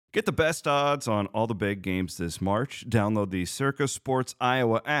Get the best odds on all the big games this March. Download the Circa Sports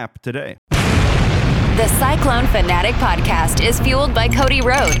Iowa app today. The Cyclone Fanatic podcast is fueled by Cody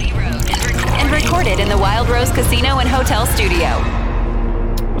Road and recorded in the Wild Rose Casino and Hotel Studio.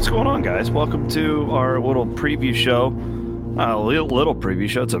 What's going on, guys? Welcome to our little preview show. A little preview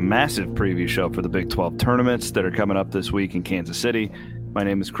show. It's a massive preview show for the Big 12 tournaments that are coming up this week in Kansas City. My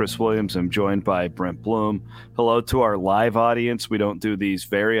name is Chris Williams. I'm joined by Brent Blum. Hello to our live audience. We don't do these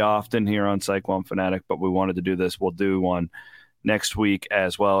very often here on Cyclone Fanatic, but we wanted to do this. We'll do one next week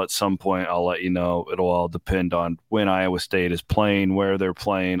as well. At some point, I'll let you know. It'll all depend on when Iowa State is playing, where they're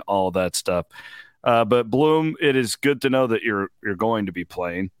playing, all that stuff. But Bloom, it is good to know that you're going to be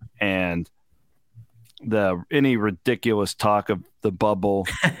playing, and any ridiculous talk of the bubble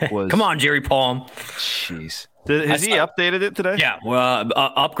was. Come on, Jerry Palm. Jeez. Has he updated it today? Yeah, well,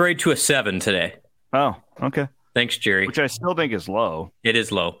 upgrade to a 7 today. Oh, okay. Thanks, Jerry. Which I still think is low. It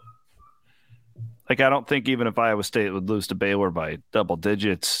is low. Like, I don't think even if Iowa State would lose to Baylor by double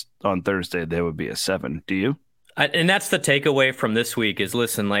digits on Thursday, they would be a 7. Do you? And that's the takeaway from this week is,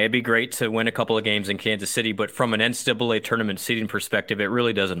 listen, like, it'd be great to win a couple of games in Kansas City, but from an NCAA tournament seeding perspective, it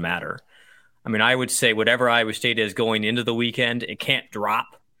really doesn't matter. I mean, I would say whatever Iowa State is going into the weekend, it can't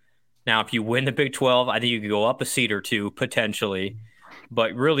drop. Now, if you win the Big 12, I think you could go up a seed or two potentially.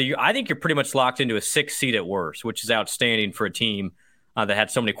 But really, I think you're pretty much locked into a 6 seed at worst, which is outstanding for a team that had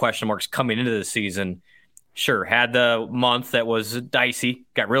so many question marks coming into the season. Sure, had the month that was dicey,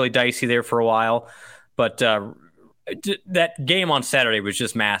 got really dicey there for a while. But that game on Saturday was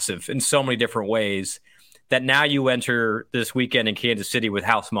just massive in so many different ways that now you enter this weekend in Kansas City with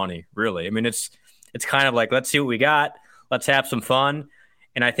house money, really. I mean, it's kind of like, let's see what we got. Let's have some fun.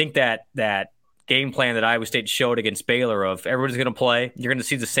 And I think that game plan that Iowa State showed against Baylor of everybody's going to play, you're going to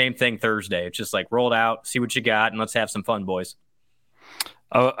see the same thing Thursday. It's just like roll it out, see what you got, and let's have some fun, boys.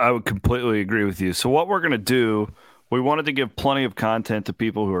 I would completely agree with you. So what we're going to do, we wanted to give plenty of content to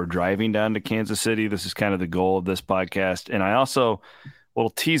people who are driving down to Kansas City. This is kind of the goal of this podcast. And I also, a little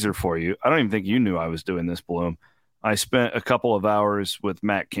teaser for you. I don't even think you knew I was doing this, Bloom. I spent a couple of hours with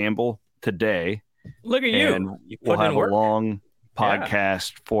Matt Campbell today. Look at you. And we'll have a long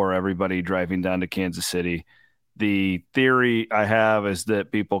podcast for everybody driving down to Kansas City. The theory I have is that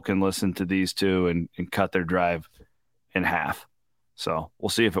people can listen to these two and cut their drive in half. So we'll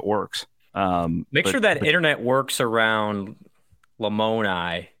see if it works. Make sure that internet works around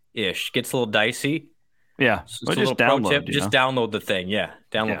Lamoni-ish. Gets a little dicey. Yeah. So just download. Just download the thing. Yeah.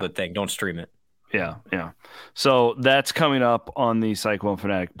 Download the thing. Don't stream it. Yeah. So that's coming up on the Cyclone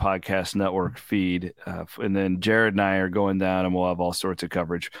Fanatic Podcast Network feed. And then Jared and I are going down and we'll have all sorts of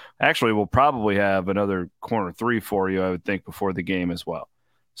coverage. Actually, we'll probably have another corner 3 for you, I would think, before the game as well.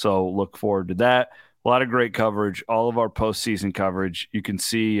 So look forward to that. A lot of great coverage, all of our postseason coverage. You can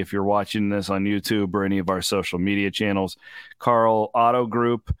see if you're watching this on YouTube or any of our social media channels. Carl Auto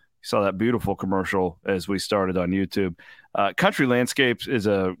Group, you saw that beautiful commercial as we started on YouTube. Country Landscapes is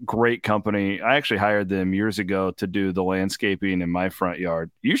a great company. I actually hired them years ago to do the landscaping in my front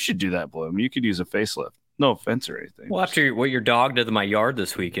yard. You should do that, Bloom. You could use a facelift. No offense or anything. Well, after what your dog did to my yard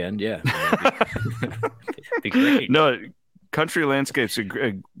this weekend, yeah. Be great. No, Country Landscapes is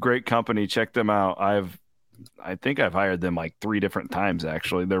a great company. Check them out. I think I've hired them like 3 different times,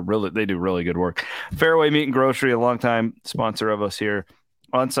 actually. They do really good work. Fairway Meat and Grocery, a longtime sponsor of us here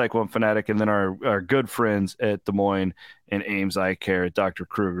on Cyclone Fanatic, and then our good friends at Des Moines and Ames Eye Care. Dr.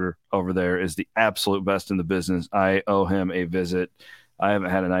 Kruger over there is the absolute best in the business. I owe him a visit. I haven't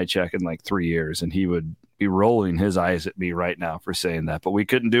had an eye check in like 3 years, and he would be rolling his eyes at me right now for saying that. But we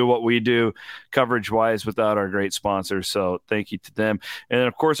couldn't do what we do coverage-wise without our great sponsors, so thank you to them. And then,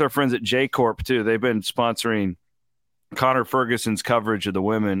 of course, our friends at J Corp, too. They've been sponsoring Connor Ferguson's coverage of the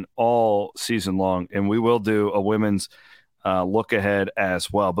women all season long, and we will do a women's look ahead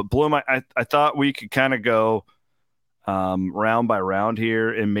as well. But Bloom, I thought we could kind of go round by round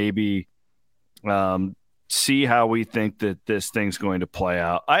here and maybe see how we think that this thing's going to play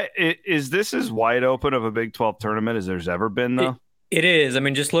out. Is this as wide open of a Big 12 tournament as there's ever been, though? It is. I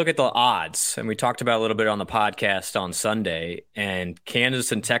mean, just look at the odds. And we talked about a little bit on the podcast on Sunday. And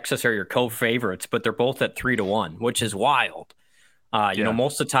Kansas and Texas are your co-favorites, but they're both at 3-1, which is wild. You know,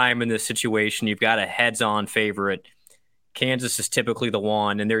 most of the time in this situation, you've got a heads-on favorite. Kansas is typically the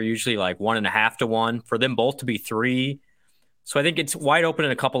one, and they're usually like 1.5 to 1. For them both to be 3. So I think it's wide open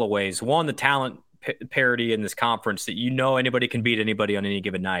in a couple of ways. One, the talent parity in this conference that anybody can beat anybody on any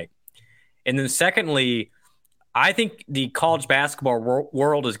given night. And then secondly, I think the college basketball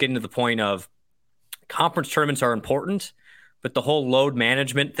world is getting to the point of conference tournaments are important, but the whole load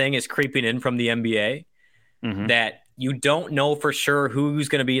management thing is creeping in from the NBA. That you don't know for sure who's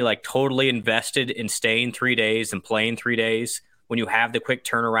going to be like totally invested in staying 3 days and playing 3 days when you have the quick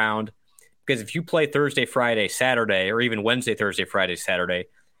turnaround. Because if you play Thursday, Friday, Saturday, or even Wednesday, Thursday, Friday, Saturday,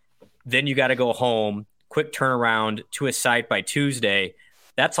 then you got to go home, quick turnaround to a site by Tuesday.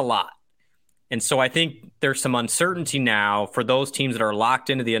 That's a lot. And so I think there's some uncertainty now for those teams that are locked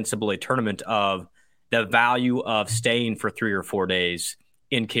into the NCAA tournament of the value of staying for 3 or 4 days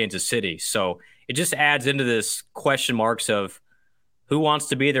in Kansas City. So it just adds into this question marks of who wants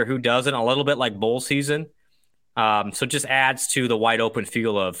to be there, who doesn't, a little bit like bowl season. So it just adds to the wide open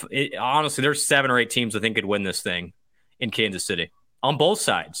feel of it. Honestly, there's 7 or 8 teams I think could win this thing in Kansas City on both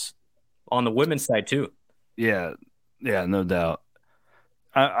sides, on the women's side too. Yeah, no doubt.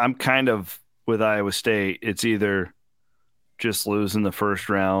 I'm kind of with Iowa State. It's either just lose in the first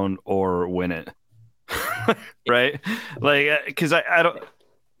round or win it, right? Like, because I don't.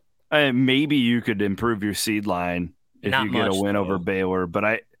 Maybe you could improve your seed line if Not you get much, a win though. over Baylor,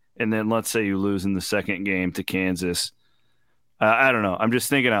 and then let's say you lose in the second game to Kansas. I don't know. I'm just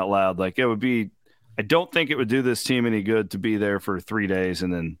thinking out loud. Like it would be. I don't think it would do this team any good to be there for 3 days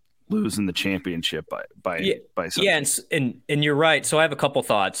and then lose in the championship by something. Yeah, and you're right. So I have a couple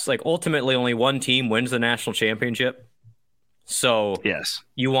thoughts. Like ultimately, only one team wins the national championship. So Yes,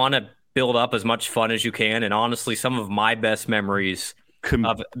 you want to build up as much fun as you can. And honestly, some of my best memories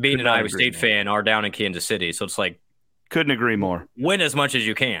of being an Iowa State fan are down in Kansas City. So it's like, couldn't agree more. win as much as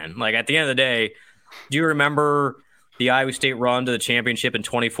you can. Like at the end of the day, do you remember the Iowa State run to the championship in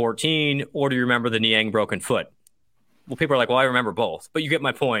 2014, or do you remember the Niang broken foot? Well, people are like, well, I remember both, but you get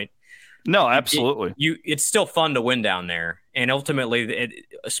my point. No, absolutely. It's still fun to win down there, and ultimately,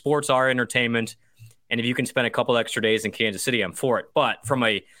 sports are entertainment. And if you can spend a couple extra days in Kansas City, I'm for it. But from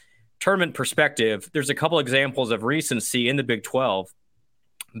a tournament perspective, there's a couple examples of recency in the Big 12.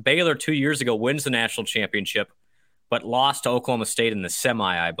 Baylor 2 years ago wins the national championship, but lost to Oklahoma State in the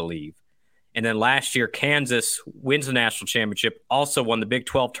semi, I believe. And then last year, Kansas wins the national championship, also won the Big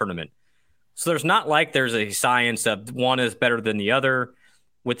 12 tournament. So there's not like there's a science of one is better than the other.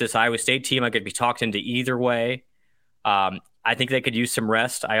 With this Iowa State team, I could be talked into either way. I think they could use some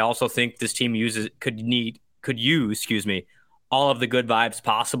rest. I also think this team could use all of the good vibes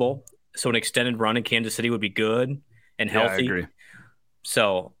possible. So an extended run in Kansas City would be good and healthy. I agree.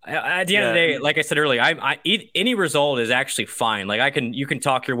 So at the end of the day, like I said earlier, any result is actually fine. Like you can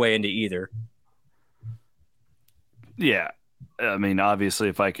talk your way into either. Yeah. I mean, obviously,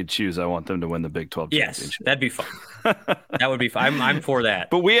 if I could choose, I want them to win the Big 12 championship. Yes, that'd be fun. That would be fun. I'm for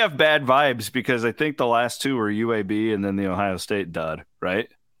that. But we have bad vibes because I think the last 2 were UAB and then the Ohio State dud, right?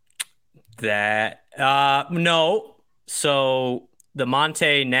 No. So the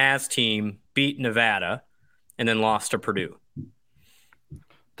Monte Naz team beat Nevada and then lost to Purdue.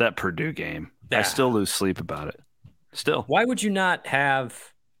 That Purdue game. Yeah. I still lose sleep about it. Still. Why would you not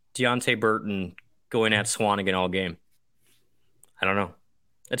have Deontay Burton going at Swanigan all game? I don't know.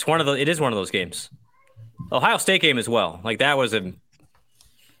 It is one of those games. Ohio State game as well. Like that was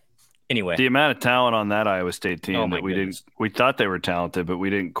anyway. The amount of talent on that Iowa State team that we thought they were talented, but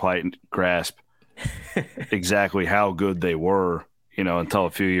we didn't quite grasp exactly how good they were, until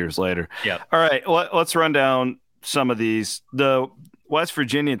a few years later. Yeah. All right. Let's run down some of these. The West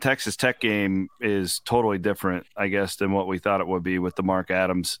Virginia and Texas Tech game is totally different, I guess, than what we thought it would be with the Mark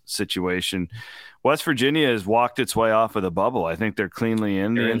Adams situation. West Virginia has walked its way off of the bubble. I think they're cleanly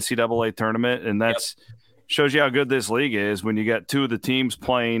in the NCAA tournament, and that's shows you how good this league is when you got 2 of the teams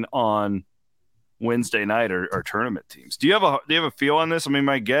playing on Wednesday night or tournament teams. Do you have a feel on this? I mean,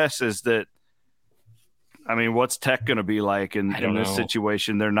 my guess is that. I mean, what's Tech going to be like in this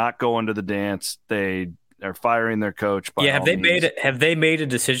situation? They're not going to the dance. They are firing their coach. Have they made a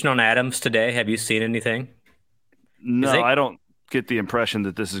decision on Adams today? Have you seen anything? No, I don't get the impression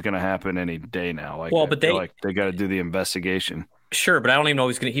that this is going to happen any day now. Like, they got to do the investigation. Sure, but I don't even know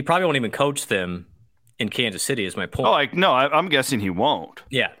he probably won't even coach them in Kansas City. Is my point? I'm guessing he won't.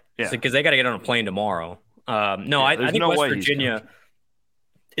 Yeah, because they got to get on a plane tomorrow. I think West Virginia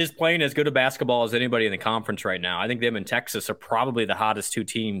is playing as good a basketball as anybody in the conference right now. I think them and Texas are probably the hottest 2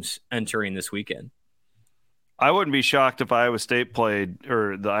 teams entering this weekend. I wouldn't be shocked if Iowa State played,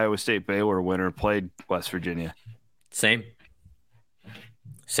 or the Iowa State Baylor winner played West Virginia. Same.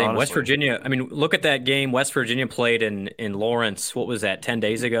 Honestly. West Virginia. I mean, look at that game West Virginia played in Lawrence. What was that? 10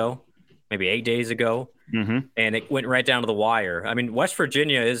 days ago, maybe 8 days ago, and it went right down to the wire. I mean, West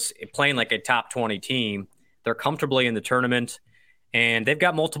Virginia is playing like a top 20 team. They're comfortably in the tournament, and they've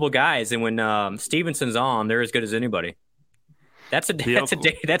got multiple guys. And when Stevenson's on, they're as good as anybody. That's a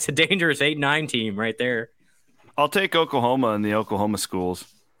dangerous 8-9 team right there. I'll take Oklahoma and the Oklahoma schools.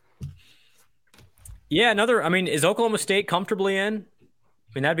 Yeah, I mean, is Oklahoma State comfortably in?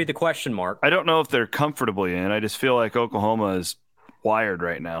 I mean, that'd be the question mark. I don't know if they're comfortably in. I just feel like Oklahoma is wired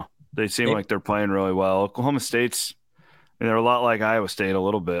right now. They seem They, like they're playing really well. Oklahoma State's, I mean, they're a lot like Iowa State a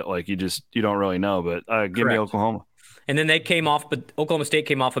little bit. Like you don't really know, but give me correct. Oklahoma. And then but Oklahoma State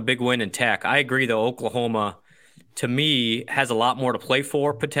came off a big win in Tech. I agree, though. Oklahoma, to me, has a lot more to play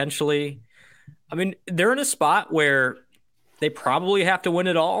for potentially. I mean, they're in a spot where they probably have to win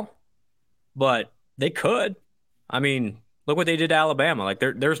it all, but they could. I mean, look what they did to Alabama. Like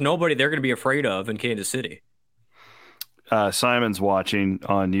there's nobody they're going to be afraid of in Kansas City. Simon's watching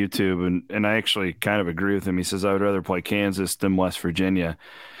on YouTube, and I actually kind of agree with him. He says, I would rather play Kansas than West Virginia.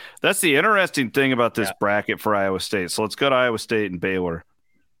 That's the interesting thing about this bracket for Iowa State. So let's go to Iowa State and Baylor.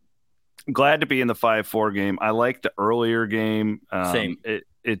 Glad to be in the 5-4 game. I like the earlier game. Same.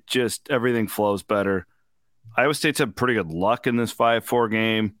 It just, everything flows better. Iowa State's had pretty good luck in this 5-4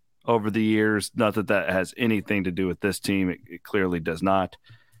 game over the years. Not that that has anything to do with this team. It clearly does not.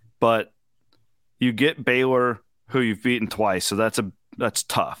 But you get Baylor, who you've beaten twice, so that's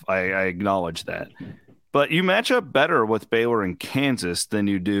tough. I acknowledge that. But you match up better with Baylor and Kansas than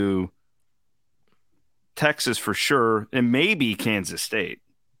you do Texas for sure, and maybe Kansas State.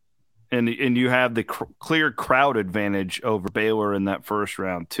 And you have the clear crowd advantage over Baylor in that first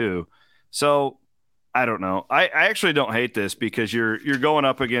round too. So I don't know. I actually don't hate this because you're going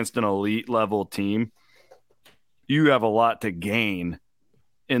up against an elite level team. You have a lot to gain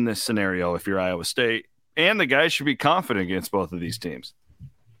in this scenario if you're Iowa State. And the guys should be confident against both of these teams.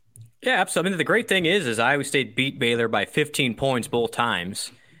 Yeah, absolutely. I mean, the great thing is Iowa State beat Baylor by 15 points both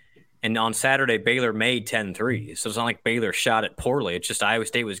times. And on Saturday, Baylor made 10 threes. So it's not like Baylor shot it poorly. It's just Iowa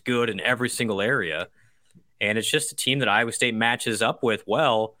State was good in every single area. And it's just a team that Iowa State matches up with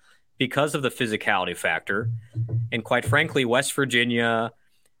well because of the physicality factor. And quite frankly, West Virginia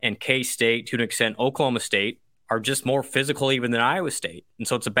and K-State, to an extent, Oklahoma State, are just more physical even than Iowa State. And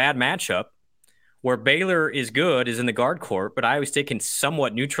so it's a bad matchup. Where Baylor is good is in the guard court, but Iowa State can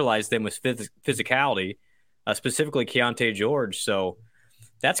somewhat neutralize them with physicality, specifically Keontae George. So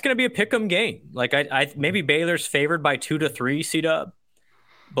that's going to be a pick'em game. Like I maybe Baylor's favored by 2 to 3 C-Dub,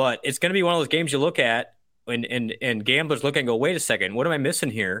 but it's going to be one of those games you look at and gamblers look and go, wait a second, what am I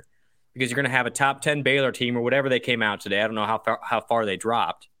missing here? Because you're going to have a top 10 Baylor team or whatever they came out today. I don't know how far they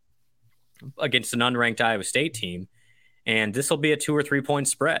dropped against an unranked Iowa State team, and this will be a 2 or 3 point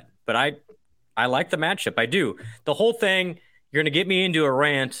spread. But I like the matchup. I do. The whole thing, you're going to get me into a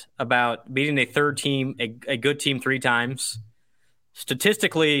rant about beating a third team, a good team 3 times.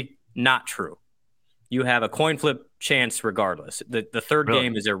 Statistically, not true. You have a coin flip chance regardless. The third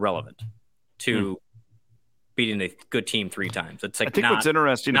game is irrelevant to beating a good team 3 times. It's like I think what's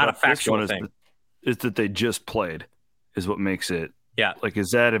interesting not about a factual this one thing. is that they just played is what makes it. Yeah. Like,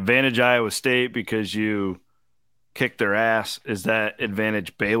 is that advantage Iowa State because you kick their ass? Is that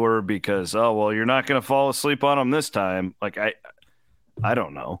advantage Baylor because, oh, well, you're not going to fall asleep on them this time? Like, I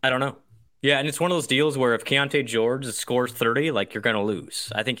don't know. I don't know. Yeah, and it's one of those deals where if Keontae George scores 30, like, you're going to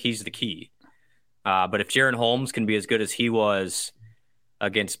lose. I think he's the key. But if Jaron Holmes can be as good as he was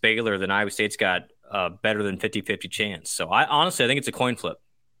against Baylor, then Iowa State's got better than 50-50 chance. So, I think it's a coin flip.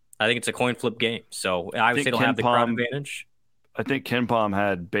 I think it's a coin flip game. So, Iowa State will have the crowd advantage. I think Ken Pom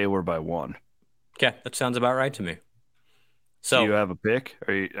had Baylor by 1. Okay, that sounds about right to me. So do you have a pick?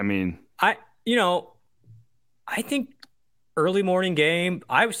 I think early morning game,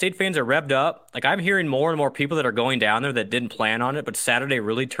 Iowa State fans are revved up. Like I'm hearing more and more people that are going down there that didn't plan on it, but Saturday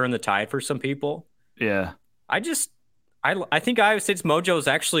really turned the tide for some people. Yeah. I think Iowa State's mojo is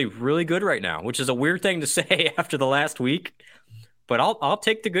actually really good right now, which is a weird thing to say after the last week, but I'll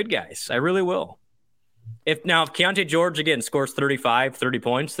take the good guys. I really will. If Keontae George again scores 30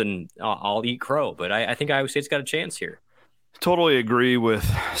 points, then I'll eat crow. But I think Iowa State's got a chance here. Totally agree with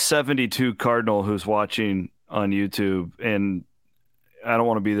 72 Cardinal who's watching on YouTube, and I don't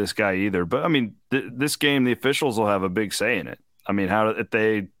want to be this guy either. But I mean, this game, the officials will have a big say in it. I mean, if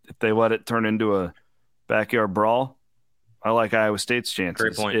they let it turn into a backyard brawl, I like Iowa State's chances.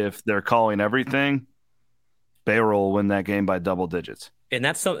 Great point. If they're calling everything, Baylor will win that game by double digits. And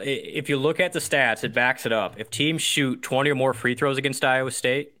if you look at the stats, it backs it up. If teams shoot 20 or more free throws against Iowa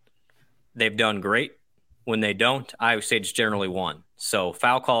State, they've done great. When they don't, Iowa State's generally won. So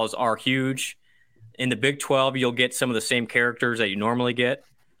foul calls are huge. In the Big 12, you'll get some of the same characters that you normally get.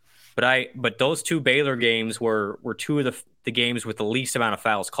 But those 2 Baylor games were 2 of the games with the least amount of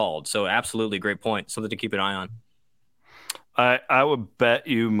fouls called. So absolutely great point. Something to keep an eye on. I would bet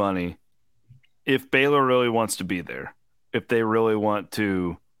you money if Baylor really wants to be there, if they really want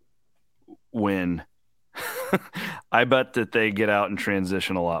to win, I bet that they get out and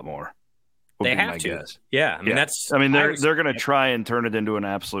transition a lot more, would They be have my to. guess. Yeah, I mean they're going to try and turn it into an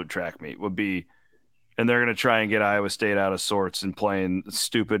absolute track meet. And they're going to try and get Iowa State out of sorts and playing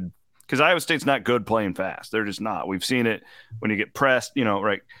stupid, because Iowa State's not good playing fast. They're just not. We've seen it when you get pressed.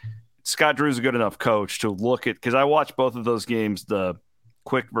 Right? Scott Drew's a good enough coach to look at, because I watched both of those games, the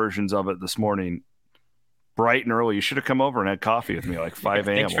quick versions of it this morning, bright and early. You should have come over and had coffee with me like 5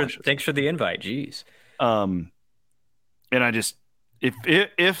 a.m. Thanks for the invite. Jeez. And I just,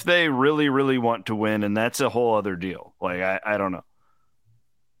 if they really, really want to win, and that's a whole other deal. Like, I don't know.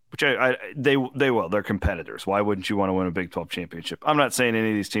 Which they will. They're competitors. Why wouldn't you want to win a Big 12 championship? I'm not saying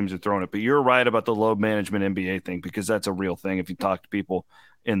any of these teams are throwing it, but you're right about the load management NBA thing, because that's a real thing if you talk to people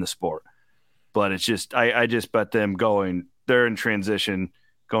in the sport. But it's just, I just bet them they're in transition,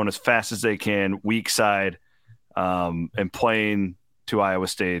 going as fast as they can, weak side, and playing to Iowa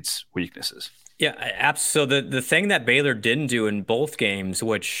State's weaknesses. Yeah, so the thing that Baylor didn't do in both games,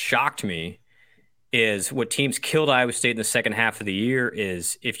 which shocked me, is what teams killed Iowa State in the second half of the year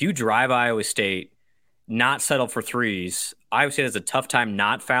is if you drive Iowa State, not settle for threes, Iowa State has a tough time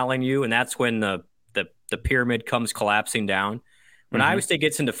not fouling you, and that's when the pyramid comes collapsing down. When Iowa State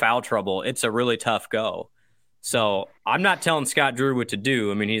gets into foul trouble, it's a really tough go. So I'm not telling Scott Drew what to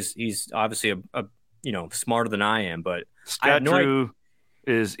do. I mean, he's obviously a smarter than I am, but Scott Drew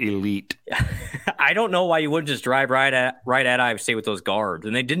is elite. I don't know why you wouldn't just drive right at Iowa State with those guards,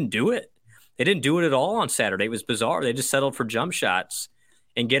 and they didn't do it. They didn't do it at all on Saturday. It was bizarre. They just settled for jump shots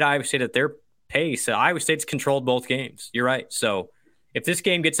and get Iowa State at their pace. Iowa State's controlled both games. You're right. So if this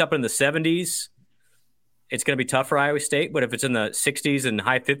game gets up in the 70s, it's going to be tough for Iowa State. But if it's in the 60s and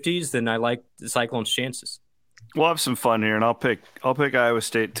high 50s, then I like the Cyclones' chances. We'll have some fun here, and I'll pick Iowa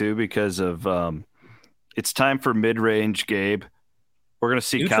State too, because of it's time for mid-range Gabe. We're going to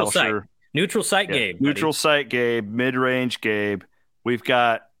see Neutral site Gabe. Neutral site Gabe, mid-range Gabe. We've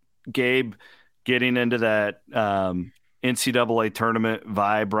got Gabe getting into that NCAA tournament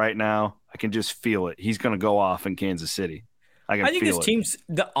vibe right now. I can just feel it. He's going to go off in Kansas City. I think this team's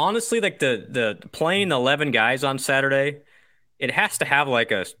honestly, like the playing 11 guys on Saturday, it has to have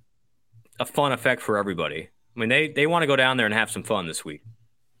like a fun effect for everybody. I mean, they want to go down there and have some fun this week.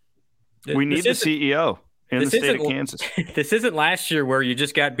 We need the CEO in the state of Kansas. This isn't last year where you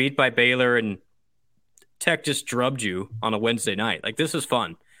just got beat by Baylor and Tech just drubbed you on a Wednesday night. Like, this is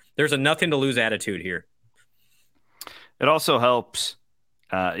fun. There's a nothing to lose attitude here. It also helps,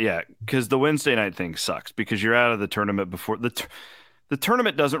 because the Wednesday night thing sucks because you're out of the tournament before the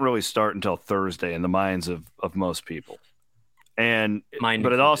tournament doesn't really start until Thursday in the minds of most people.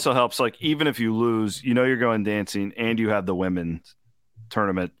 But it also helps, like, even if you lose, you're going dancing, and you have the women's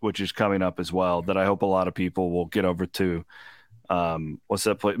tournament, which is coming up as well, that I hope a lot of people will get over to. What's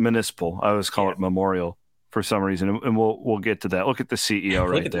that place? Municipal. I always call it Memorial for some reason, and we'll get to that. Look at the CEO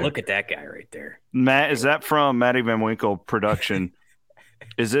there. Look at that guy right there. Matt, is that from Matty Van Winkle production?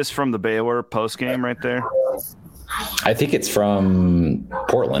 Is this from the Baylor post game right there? I think it's from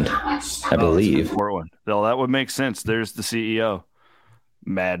Portland, I believe. Portland. Well, that would make sense. There's the CEO.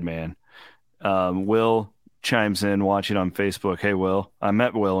 Madman. Will chimes in watching on Facebook. Hey, Will. I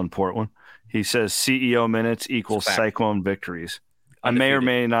met Will in Portland. He says CEO minutes equals Cyclone victories. I may or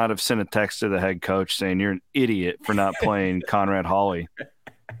may not have sent a text to the head coach saying you're an idiot for not playing Conrad Hawley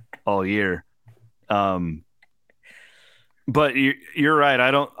all year. But you're right. I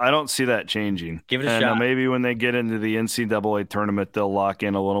don't see that changing. Give it a shot. Maybe when they get into the NCAA tournament, they'll lock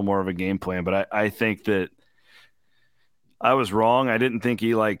in a little more of a game plan. But I think that I was wrong. I didn't think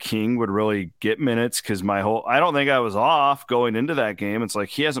Eli King would really get minutes because I don't think I was off going into that game. It's like,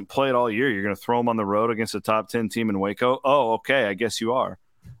 he hasn't played all year. You're going to throw him on the road against a top 10 team in Waco? Oh, okay. I guess you are.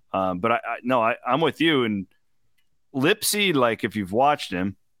 But I'm with you. And Lipsy, like, if you've watched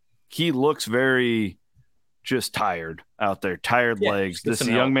him, he looks very just tired out there, tired legs. This is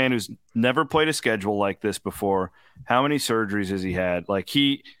a young man who's never played a schedule like this before. How many surgeries has he had? Like,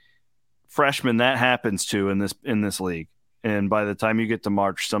 freshman, that happens to in this league. And by the time you get to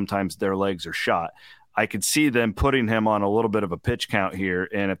March, sometimes their legs are shot. I could see them putting him on a little bit of a pitch count here.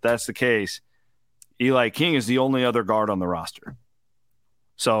 And if that's the case, Eli King is the only other guard on the roster.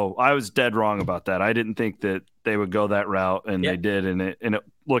 So I was dead wrong about that. I didn't think that they would go that route, and they did, and it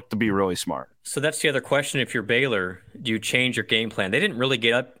looked to be really smart. So that's the other question. If you're Baylor, do you change your game plan? They didn't really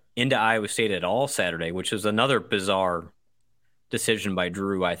get up into Iowa State at all Saturday, which was another bizarre decision by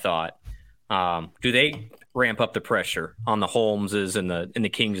Drew, I thought. Do they ramp up the pressure on the Holmeses and the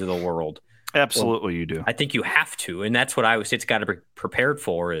Kings of the world? Absolutely, you do. I think you have to, and that's what Iowa State's got to be prepared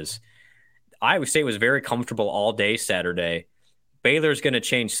for. Is Iowa State was very comfortable all day Saturday. Baylor's going to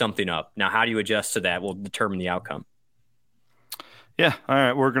change something up. Now, how do you adjust to that will determine the outcome. Yeah. All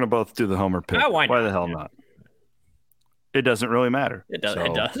right. We're going to both do the homer pick. Why the not? hell not? It doesn't really matter. It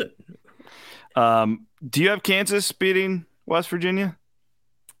doesn't. Do you have Kansas beating West Virginia?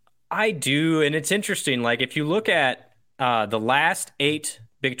 I do, and it's interesting. Like if you look at the last 8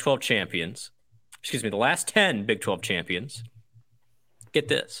 Big 12 champions, the last 10 Big 12 champions, get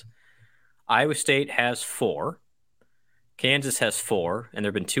this. Iowa State has 4, Kansas has 4, and there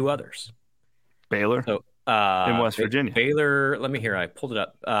have been 2 others. Baylor So, in West Virginia. Baylor, let me hear. I pulled it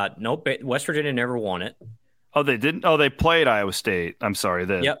up. Nope, West Virginia never won it. Oh, they didn't? Oh, they played Iowa State. I'm sorry.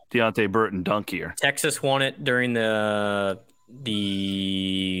 The Deontay Burton dunk year. Texas won it during the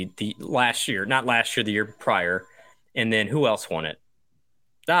last year, not last year, the year prior. And then who else won it?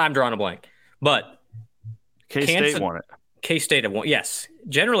 I'm drawing a blank. But K-State won it. K-State have won. Yes.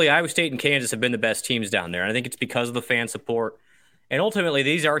 Generally, Iowa State and Kansas have been the best teams down there. And I think it's because of the fan support. And ultimately,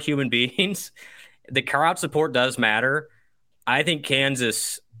 these are human beings. The crowd support does matter. I think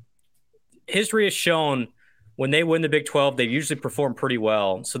Kansas, history has shown when they win the Big 12, they usually perform pretty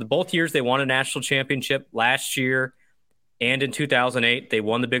well. So both years they won a national championship, last year and in 2008, they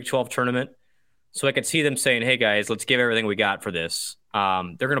won the Big 12 tournament. So I could see them saying, hey, guys, let's give everything we got for this.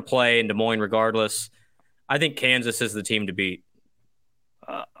 They're going to play in Des Moines regardless. I think Kansas is the team to beat.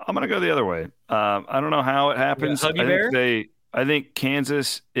 I'm going to go the other way. I don't know how it happens. I think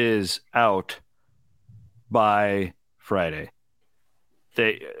Kansas is out by Friday.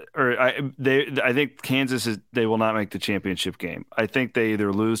 I think Kansas they will not make the championship game. I think they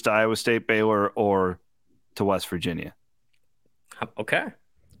either lose to Iowa State, Baylor, or to West Virginia. Okay.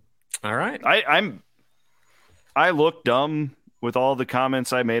 All right. I look dumb with all the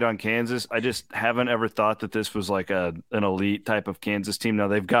comments I made on Kansas. I just haven't ever thought that this was like an elite type of Kansas team. Now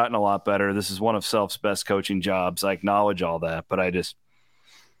they've gotten a lot better. This is one of Self's best coaching jobs. I acknowledge all that, but I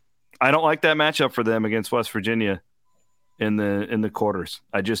don't like that matchup for them against West Virginia in the quarters.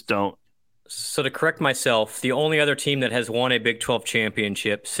 I just don't. So to correct myself, the only other team that has won a Big 12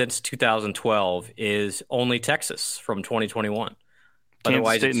 championship since 2012 is only Texas from 2021.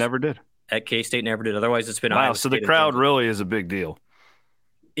 Kansas State never did. K-State never did. Otherwise, it's been wow. Iowa So State the crowd really is a big deal.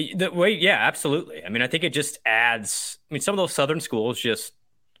 Yeah, absolutely. I mean, I think it just adds. I mean, some of those Southern schools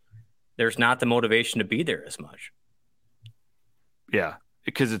there's not the motivation to be there as much. Yeah,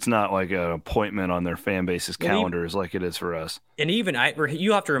 because it's not like an appointment on their fan base's calendars like it is for us. And even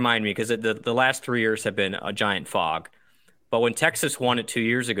you have to remind me because the last 3 years have been a giant fog. But when Texas won it 2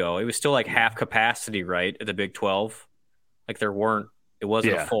 years ago, it was still like half capacity, right, at the Big 12. Like it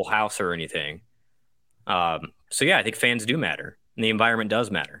wasn't a full house or anything. So yeah, I think fans do matter, and the environment does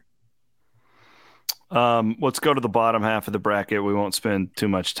matter. Let's go to the bottom half of the bracket. We won't spend too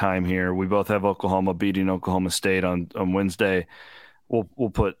much time here. We both have Oklahoma beating Oklahoma State on Wednesday. We'll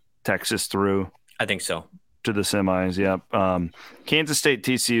put Texas through. I think so. To the semis, yeah. Kansas State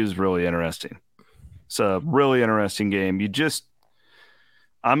TCU is really interesting. It's a really interesting game.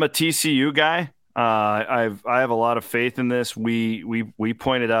 I'm a TCU guy. I have a lot of faith in this. We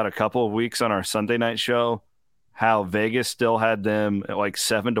pointed out a couple of weeks on our Sunday night show how Vegas still had them at like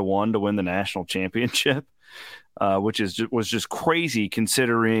 7-1 to win the national championship, which was just crazy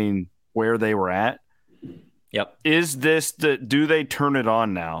considering where they were at. Yep. Is this do they turn it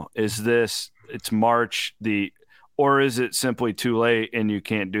on now? Is this it's March or is it simply too late and you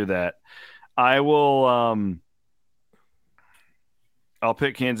can't do that? I'll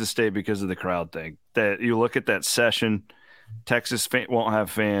pick Kansas State because of the crowd thing. That you look at that session, Texas won't have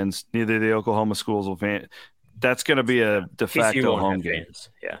fans. Neither the Oklahoma schools will fan. That's going to be a de facto home game. Fans.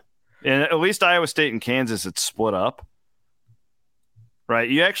 Yeah, and at least Iowa State and Kansas, it's split up. Right,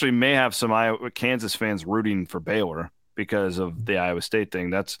 you actually may have some Kansas fans rooting for Baylor because of the Iowa State thing.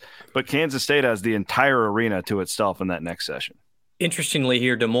 But Kansas State has the entire arena to itself in that next session. Interestingly,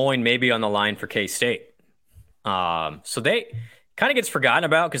 here Des Moines may be on the line for K-State. So they kind of gets forgotten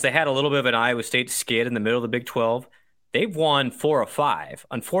about because they had a little bit of an Iowa State skid in the middle of the Big 12. They've won 4 of 5.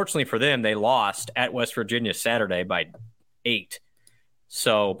 Unfortunately for them, they lost at West Virginia Saturday by 8.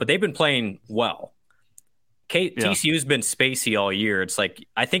 So, but they've been playing well. TCU's been spacey all year. It's like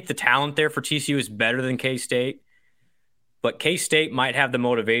I think the talent there for TCU is better than K-State, but K-State might have the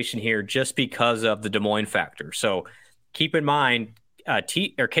motivation here just because of the Des Moines factor. So keep in mind,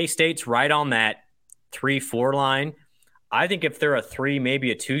 K-State's right on that 3-4 line. I think if they're a 3, maybe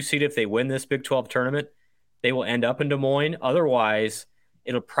a 2 seed, if they win this Big 12 tournament, they will end up in Des Moines. Otherwise,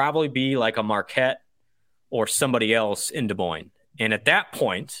 it'll probably be like a Marquette or somebody else in Des Moines. And at that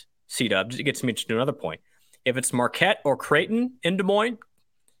point, C-Dub, it gets me to another point. If it's Marquette or Creighton in Des Moines,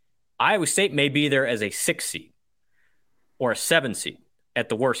 Iowa State may be there as a 6 seed or a 7 seed at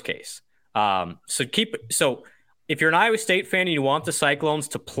the worst case. So if you're an Iowa State fan and you want the Cyclones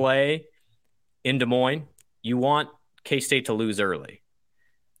to play in Des Moines, you want K-State to lose early.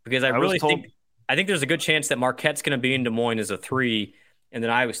 Because I think there's a good chance that Marquette's going to be in Des Moines as a 3, and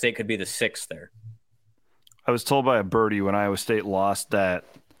then Iowa State could be the 6 there. I was told by a birdie when Iowa State lost that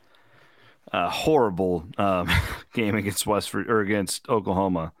horrible game against against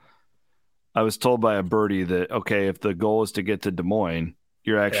Oklahoma. I was told by a birdie that, okay, if the goal is to get to Des Moines,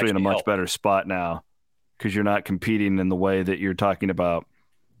 you're actually in a much better spot now because you're not competing in the way that you're talking about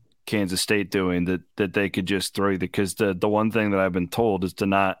Kansas State doing, that they could just throw you. Because the one thing that I've been told is to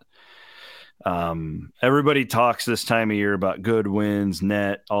not everybody talks this time of year about good wins,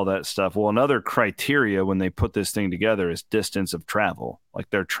 net, all that stuff. Well, another criteria when they put this thing together is distance of travel. Like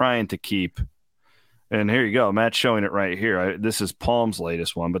they're trying to keep, and here you go, Matt's showing it right here. This is Palm's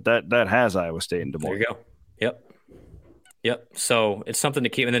latest one, but that has Iowa State in Des Moines. There you go. Yep. So it's something to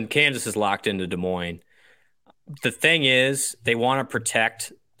keep. And then Kansas is locked into Des Moines. The thing is, they want to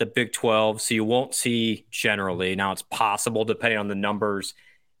protect the Big 12, so you won't see generally. Now it's possible depending on the numbers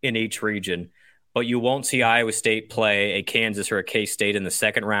in each region, but you won't see Iowa State play a Kansas or a K-State in the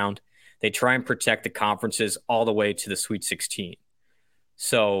second round. They try and protect the conferences all the way to the Sweet 16.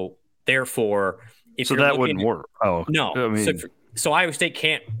 So therefore, if so that wouldn't work. Oh no, I mean, so Iowa State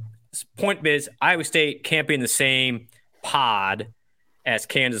can't. Point is, Iowa State can't be in the same pod as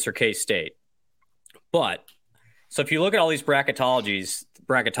Kansas or K-State. But so if you look at all these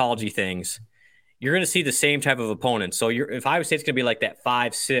bracketology things, you're going to see the same type of opponents. So if Iowa State's going to be like that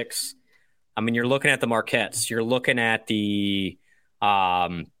 5-6, I mean, you're looking at the Marquettes, you're looking at the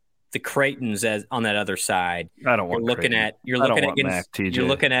Creightons as on that other side. You're looking at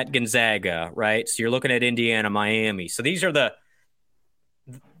Gonzaga, right? So you're looking at Indiana, Miami. So these are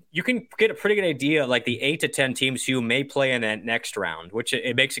you can get a pretty good idea of like the 8 to 10 teams who may play in that next round, which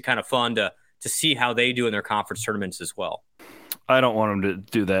it makes it kind of fun to see how they do in their conference tournaments as well. I don't want them to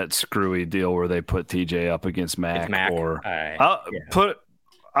do that screwy deal where they put TJ up against Mac. I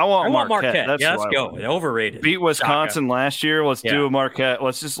want Marquette. Let's go. Overrated. Beat Wisconsin last year. Let's do a Marquette.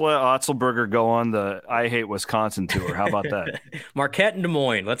 Let's just let Otzelberger go on the I Hate Wisconsin tour. How about that? Marquette and Des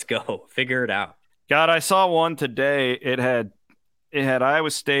Moines. Let's go. Figure it out. God, I saw one today. It had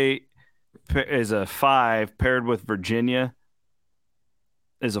Iowa State as a 5 paired with Virginia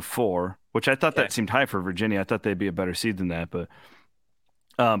as a 4, which I thought that seemed high for Virginia. I thought they'd be a better seed than that. But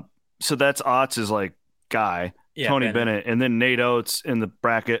so that's Ott's like guy. Tony Bennett, and then Nate Oates in the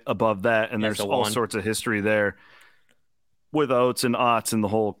bracket above that, and there's all sorts of history there with Oates and Oates and the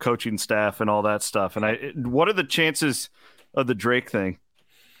whole coaching staff and all that stuff. And what are the chances of the Drake thing?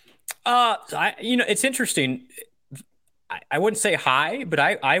 It's interesting. I wouldn't say high, but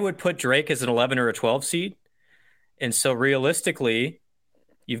I would put Drake as an 11 or a 12 seed, and so realistically,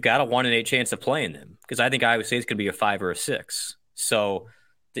 you've got a 1 in 8 chance of playing them because I think Iowa State's going to be a 5 or a 6. So.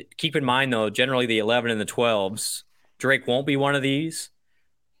 Keep in mind, though, generally the 11 and the 12s, Drake won't be one of these,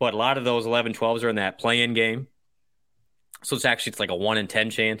 but a lot of those 11, 12s are in that play-in game. So it's like a 1 in 10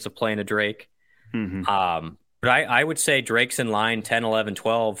 chance of playing a Drake. Mm-hmm. But I would say Drake's in line 10, 11,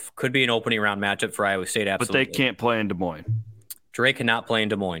 12 could be an opening round matchup for Iowa State. Absolutely. But they can't play in Des Moines. Drake cannot play in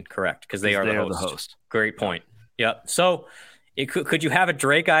Des Moines, correct, because they are the host. Great point. Yep. So could you have a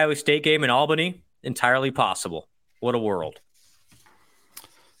Drake Iowa State game in Albany? Entirely possible. What a world.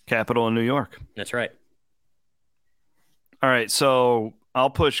 Capital in New York. That's right. All right, so I'll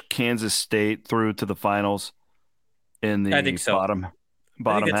push Kansas State through to the finals in the bottom I think it's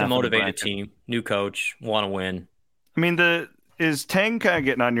half a motivated of the team, new coach, want to win. I mean, is Tang kind of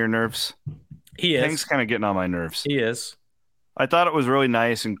getting on your nerves? He is. Tang's kind of getting on my nerves. He is. I thought it was really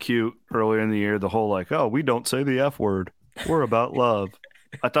nice and cute earlier in the year, the whole like, oh, we don't say the F word. We're about love.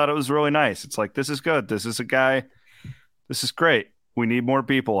 I thought it was really nice. It's like, this is good. This is a guy. This is great. We need more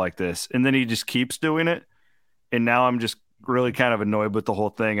people like this. And then he just keeps doing it. And now I'm just really kind of annoyed with the whole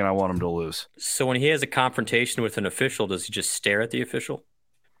thing, and I want him to lose. So when he has a confrontation with an official, does he just stare at the official?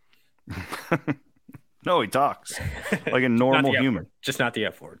 No, he talks like a normal human. Just not the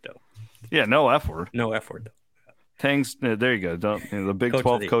F word, though. Yeah, no F word. No F word, though. Tang's, there you go. The Big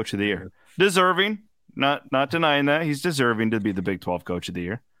 12 Coach of the Year. Deserving. Not denying that. He's deserving to be the Big 12 Coach of the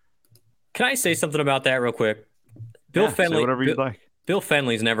Year. Can I say something about that real quick? Bill Fenley. Say whatever you'd like. Bill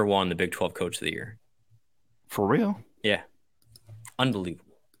Fenley's never won the Big 12 Coach of the Year. For real? Yeah.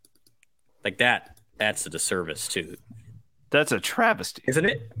 Unbelievable. Like that's a disservice, too. That's a travesty. Isn't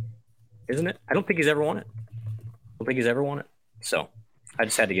it? I don't think he's ever won it. So I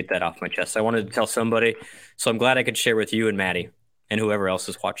just had to get that off my chest. I wanted to tell somebody. So I'm glad I could share with you and Maddie and whoever else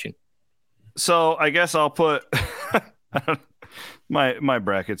is watching. So I guess I'll put My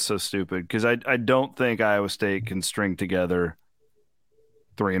bracket's so stupid because I don't think Iowa State can string together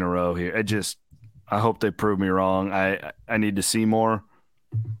 3 in a row here. I hope they prove me wrong. I need to see more.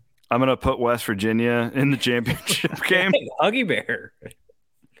 I'm gonna put West Virginia in the championship game. Huggy Bear.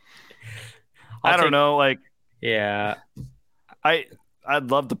 I don't know. Like, yeah,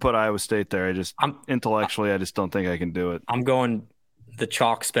 I'd love to put Iowa State there. Intellectually, I just don't think I can do it. I'm going the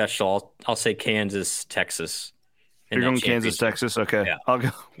chalk special. I'll say Kansas, Texas. You're going Kansas, Texas? Okay. Yeah. I'll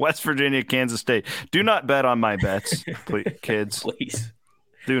go West Virginia, Kansas State. Do not bet on my bets, please, kids. Please.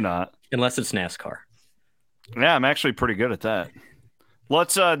 Do not. Unless it's NASCAR. Yeah, I'm actually pretty good at that.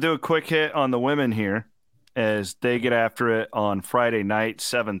 Let's do a quick hit on the women here as they get after it on Friday night,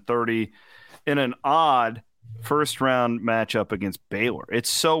 7:30, in an odd first-round matchup against Baylor. It's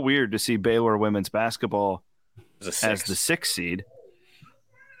so weird to see Baylor women's basketball as the 6th seed.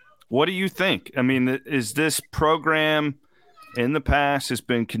 What do you think? I mean, is this program in the past has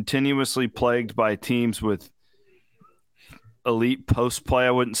been continuously plagued by teams with elite post play?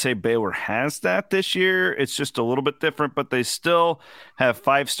 I wouldn't say Baylor has that this year. It's just a little bit different, but they still have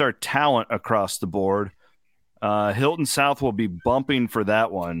 5-star talent across the board. Hilton South will be bumping for that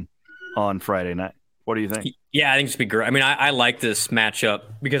one on Friday night. What do you think? Yeah, I think it's be great. I mean, I like this matchup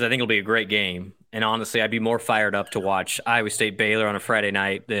because I think it'll be a great game. And honestly, I'd be more fired up to watch Iowa State Baylor on a Friday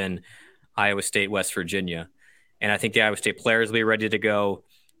night than Iowa State West Virginia. And I think the Iowa State players will be ready to go.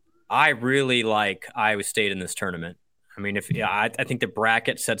 I really like Iowa State in this tournament. I mean, I think the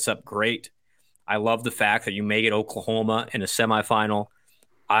bracket sets up great. I love the fact that you may get Oklahoma in a semifinal.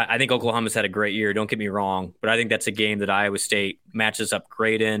 I think Oklahoma's had a great year. Don't get me wrong, but I think that's a game that Iowa State matches up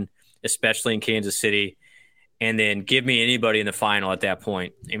great in, especially in Kansas City. And then give me anybody in the final at that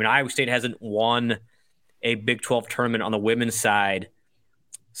point. I mean, Iowa State hasn't won a Big 12 tournament on the women's side,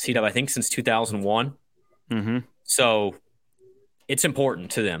 I think, since 2001. Mm-hmm. So it's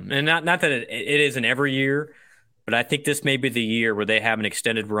important to them. And not that it isn't every year, but I think this may be the year where they have an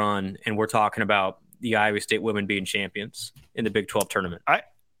extended run, and we're talking about the Iowa State women being champions in the Big 12 tournament.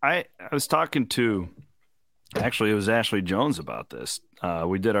 I was talking to actually, it was Ashley Jones about this.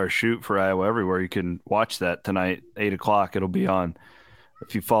 We did our shoot for Iowa Everywhere. You can watch that tonight, 8 o'clock. It'll be on,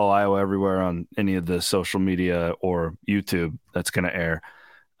 if you follow Iowa Everywhere on any of the social media or YouTube, that's going to air.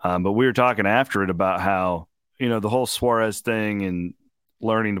 But we were talking after it about how, the whole Suarez thing and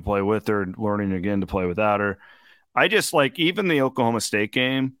learning to play with her, learning again to play without her. I just like, even the Oklahoma State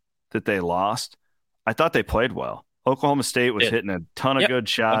game that they lost, I thought they played well. Oklahoma State was hitting a ton of good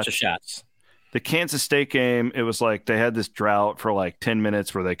shots. Bunch of shots. The Kansas State game, it was like they had this drought for like 10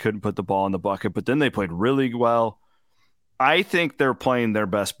 minutes where they couldn't put the ball in the bucket, but then they played really well. I think they're playing their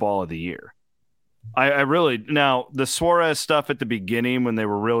best ball of the year. I really – now, the Suarez stuff at the beginning when they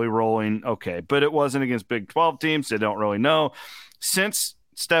were really rolling, okay, but it wasn't against Big 12 teams. They don't really know. Since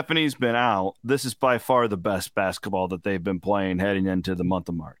Stephanie's been out, this is by far the best basketball that they've been playing heading into the month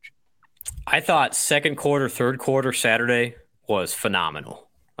of March. I thought second quarter, third quarter Saturday was phenomenal.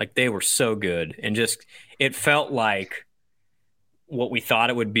 Like, they were so good, and just it felt like what we thought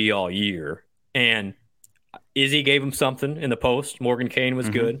it would be all year. And Izzy gave him something in the post. Morgan Kane was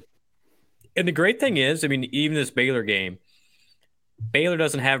good. And the great thing is, I mean, even this Baylor game, Baylor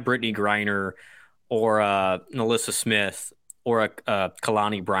doesn't have Brittany Griner or Alyssa Smith or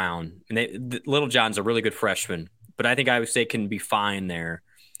Kalani Brown. And Little John's a really good freshman, but I think Iowa State can be fine there.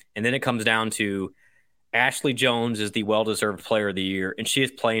 And then it comes down to Ashley Jones is the well-deserved player of the year, and she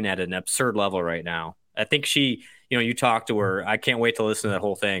is playing at an absurd level right now. I think she, you talk to her. I can't wait to listen to that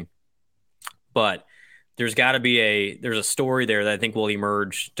whole thing. But there's got to be there's a story there that I think will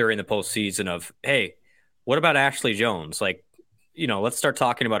emerge during the postseason of, hey, what about Ashley Jones? Like, let's start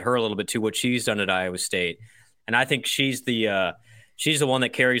talking about her a little bit too, what she's done at Iowa State. And I think she's the one that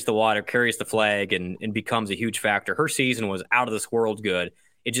carries the water, carries the flag, and becomes a huge factor. Her season was out of this world good.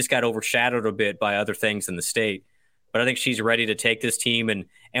 It just got overshadowed a bit by other things in the state. But I think she's ready to take this team. And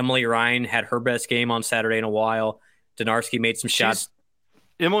Emily Ryan had her best game on Saturday in a while. Denarski made some shots.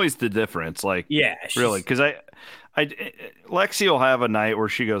 Emily's the difference. Like, yeah, really, because Lexi will have a night where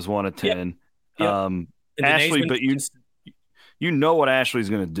she goes 1 of 10. Yep. Ashley, but you know what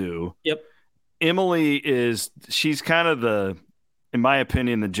Ashley's going to do. Yep. Emily she's kind of in my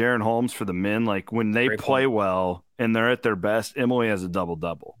opinion, the Jaron Holmes for the men. Like, when they play well and they're at their best, Emily has a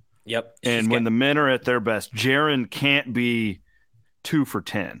double-double. Yep. And when the men are at their best, Jaron can't be 2 for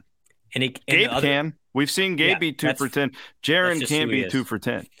 10. And Gabe can. We've seen Gabe be 2 for 10. Jaron can't be 2 for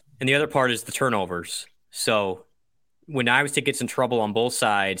 10. And the other part is the turnovers. So when Iowa State gets in trouble on both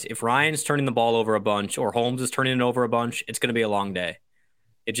sides, if Ryan's turning the ball over a bunch or Holmes is turning it over a bunch, it's going to be a long day.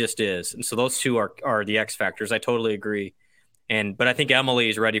 It just is. And so those two are the X factors. I totally agree. But I think Emily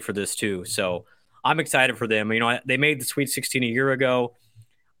is ready for this too. So I'm excited for them. They made the Sweet 16 a year ago.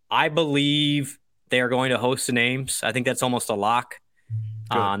 I believe they are going to host the names. I think that's almost a lock.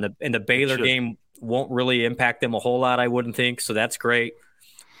 And the Baylor game won't really impact them a whole lot, I wouldn't think. So that's great.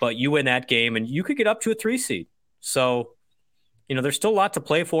 But you win that game, and you could get up to a 3 seed. So, there's still a lot to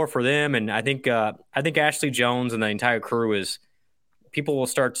play for them. And I think Ashley Jones and the entire crew people will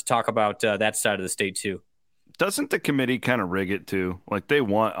start to talk about that side of the state too. Doesn't the committee kind of rig it too? Like they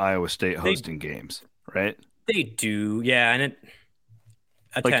want Iowa State hosting games, right? They do, yeah. And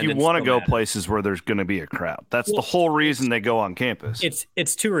like you want to go places where there's going to be a crowd. That's the whole reason they go on campus.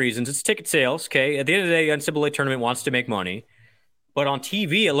 It's two reasons. It's ticket sales. Okay, at the end of the day, the NCAA tournament wants to make money, but on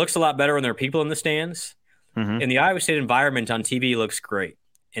TV it looks a lot better when there are people in the stands. Mm-hmm. And the Iowa State environment on TV looks great.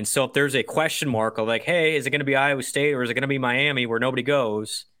 And so if there's a question mark of like, hey, is it going to be Iowa State or is it going to be Miami where nobody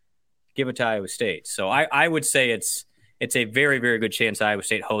goes? Give it to Iowa State. So I would say it's a very, very good chance Iowa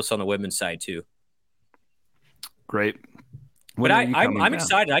State hosts on the women's side too. Great. But I'm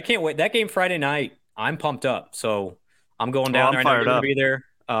excited. I can't wait. That game Friday night, I'm pumped up. So I'm going down there. I know you're going to be there.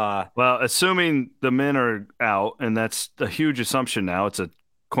 Well, assuming the men are out, and that's a huge assumption now. It's a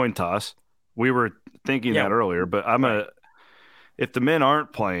coin toss. We were thinking that earlier, but if the men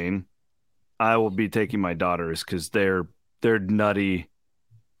aren't playing, I will be taking my daughters because they're nutty.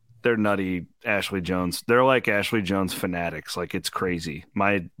 They're nutty Ashley Jones. They're like Ashley Jones fanatics. Like it's crazy.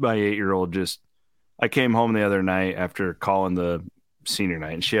 My 8-year-old I came home the other night after calling the senior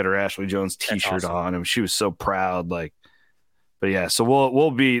night, and she had her Ashley Jones T-shirt on, and she was so proud. But yeah, so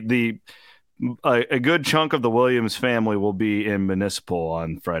we'll be a good chunk of the Williams family will be in Municipal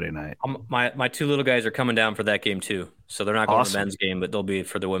on Friday night. My two little guys are coming down for that game too, so they're not going to the men's game, but they'll be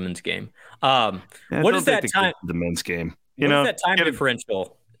for the women's game. What is that time? The men's game. What is that time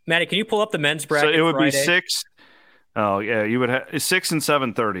differential? Maddie, can you pull up the men's bracket? So it would Friday? be 6. Oh yeah, you would have 6 and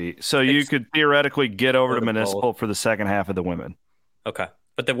 7:30. So you could theoretically get over to Municipal for the second half of the women. Okay,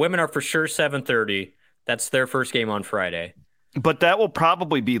 but the women are for sure 7:30. That's their first game on Friday. But that will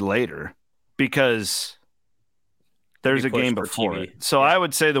probably be later because there's a game before it. So I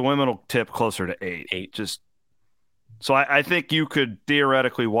would say the women will tip closer to 8. So I think you could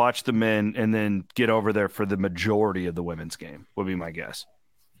theoretically watch the men and then get over there for the majority of the women's game. Would be my guess.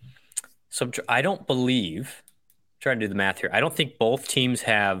 So I don't believe. Trying to do the math here. I don't think both teams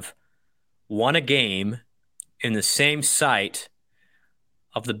have won a game in the same site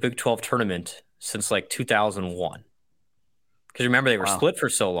of the Big 12 tournament since like 2001. Because remember, they were split for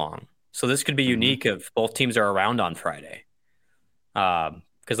so long. So this could be unique if both teams are around on Friday.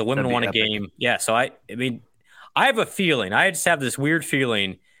 Because the women won a game. Yeah, so I have a feeling. I just have this weird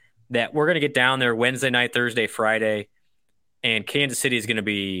feeling that we're going to get down there Wednesday night, Thursday, Friday, and Kansas City is going to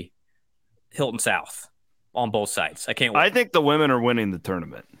be Hilton South. On both sides. I can't wait. I think the women are winning the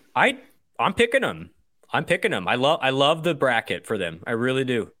tournament. I'm picking them. I love the bracket for them. I really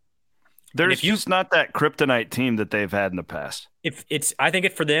do. There's just not that kryptonite team that they've had in the past. I think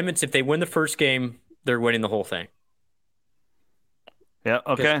for them, it's if they win the first game, they're winning the whole thing. Yeah.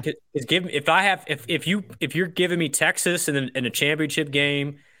 Okay. If you're giving me Texas in a championship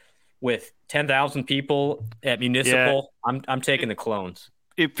game with 10,000 people at Municipal, I'm taking the Clones.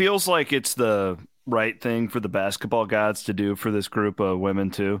 It feels like it's the right thing for the basketball gods to do for this group of women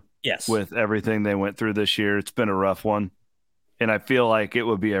too. Yes. With everything they went through this year, it's been a rough one. And I feel like it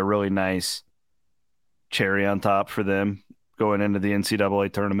would be a really nice cherry on top for them going into the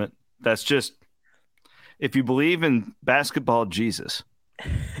NCAA tournament. That's just, if you believe in basketball, Jesus.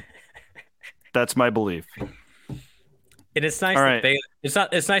 That's my belief. And it's nice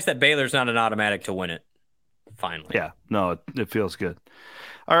it's nice that Baylor's not an automatic to win it. Finally. Yeah. No, it feels good.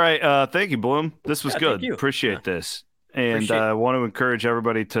 All right. Thank you, Blum. This was good. Appreciate this. And I want to encourage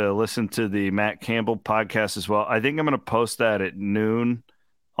everybody to listen to the Matt Campbell podcast as well. I think I'm going to post that at noon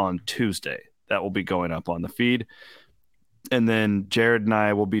on Tuesday. That will be going up on the feed. And then Jared and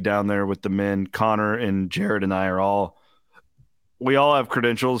I will be down there with the men. Connor and Jared and I we all have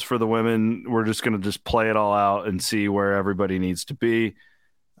credentials for the women. We're just going to play it all out and see where everybody needs to be.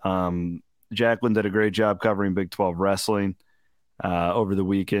 Jacqueline did a great job covering Big 12 wrestling over the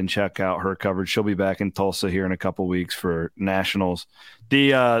weekend. Check out her coverage. She'll be back in Tulsa here in a couple weeks for nationals.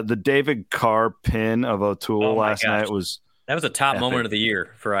 The David Carr pin of O'Toole last night was a top moment of the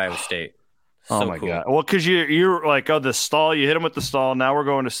year for Iowa State. So my God. Well, because you're like, the stall, you hit him with the stall. Now we're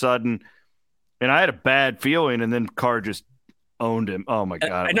going to Sudden. And I had a bad feeling, and then Carr just owned him. Oh my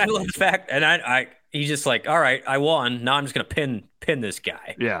God. And I love the fact, and he's just like, all right, I won. Now I'm just going to pin this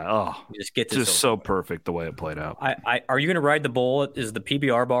guy. Yeah. Oh, just get this. Just so perfect the way it played out. Are you going to ride the bull? Is the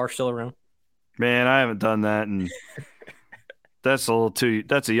PBR bar still around? Man, I haven't done that. And That's a little too.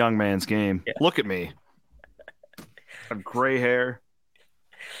 That's a young man's game. Yeah. Look at me. I have gray hair.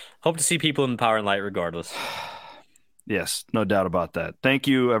 Hope to see people in the power and light regardless. Yes, no doubt about that. Thank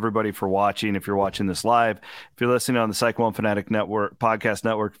you, everybody, for watching. If you're watching this live, if you're listening on the Cyclone Fanatic Network podcast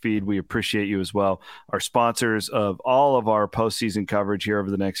network feed, we appreciate you as well. Our sponsors of all of our postseason coverage here over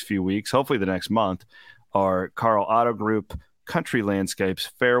the next few weeks, hopefully the next month, are Carl Auto Group, Country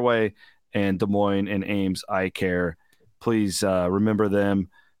Landscapes, Fairway, and Des Moines and Ames Eye Care. Please remember them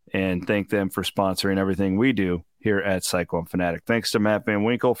and thank them for sponsoring everything we do here at Cyclone Fanatic. Thanks to Matt Van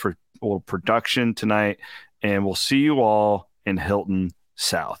Winkle for production tonight. And we'll see you all in Hilton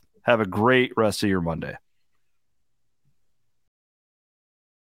South. Have a great rest of your Monday.